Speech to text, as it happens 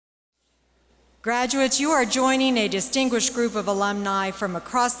Graduates, you are joining a distinguished group of alumni from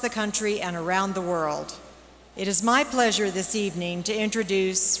across the country and around the world. It is my pleasure this evening to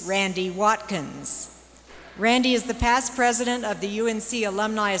introduce Randy Watkins. Randy is the past president of the UNC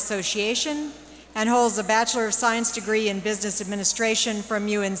Alumni Association and holds a Bachelor of Science degree in Business Administration from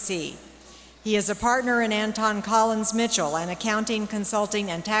UNC. He is a partner in Anton Collins Mitchell, an accounting,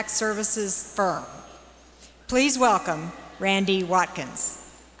 consulting, and tax services firm. Please welcome Randy Watkins.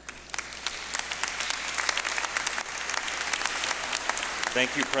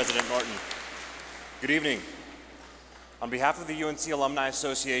 Thank you, President Norton. Good evening. On behalf of the UNC Alumni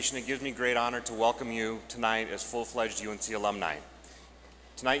Association, it gives me great honor to welcome you tonight as full-fledged UNC alumni.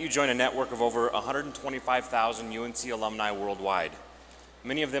 Tonight you join a network of over 125,000 UNC alumni worldwide.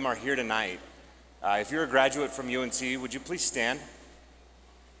 Many of them are here tonight. If you're a graduate from UNC, would you please stand?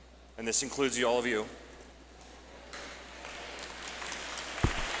 And this includes all of you.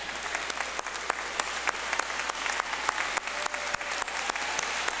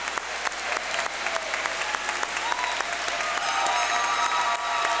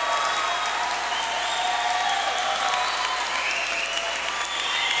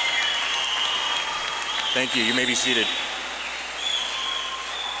 Thank you. You may be seated.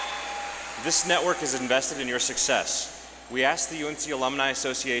 This network is invested in your success. We asked the UNC Alumni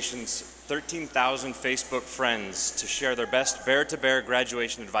Association's 13,000 Facebook friends to share their best bear-to-bear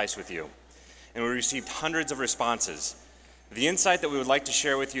graduation advice with you, and we received hundreds of responses. The insight that we would like to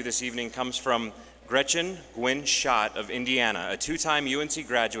share with you this evening comes from Gretchen Gwynn Schott of Indiana, a two-time UNC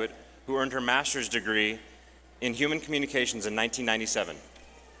graduate who earned her master's degree in human communications in 1997.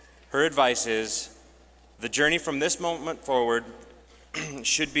 Her advice is, the journey from this moment forward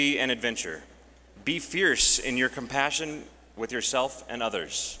should be an adventure. Be fierce in your compassion with yourself and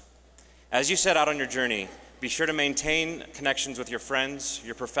others. As you set out on your journey, be sure to maintain connections with your friends,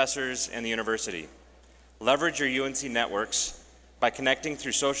 your professors, and the university. Leverage your UNC networks by connecting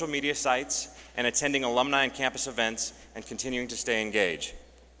through social media sites and attending alumni and campus events and continuing to stay engaged.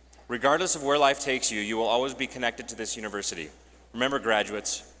 Regardless of where life takes you, you will always be connected to this university. Remember,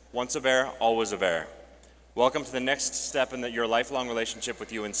 graduates, once a bear, always a bear. Welcome to the next step in your lifelong relationship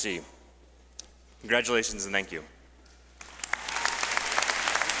with UNC. Congratulations and thank you.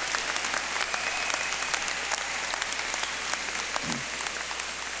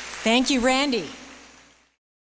 Thank you, Randy.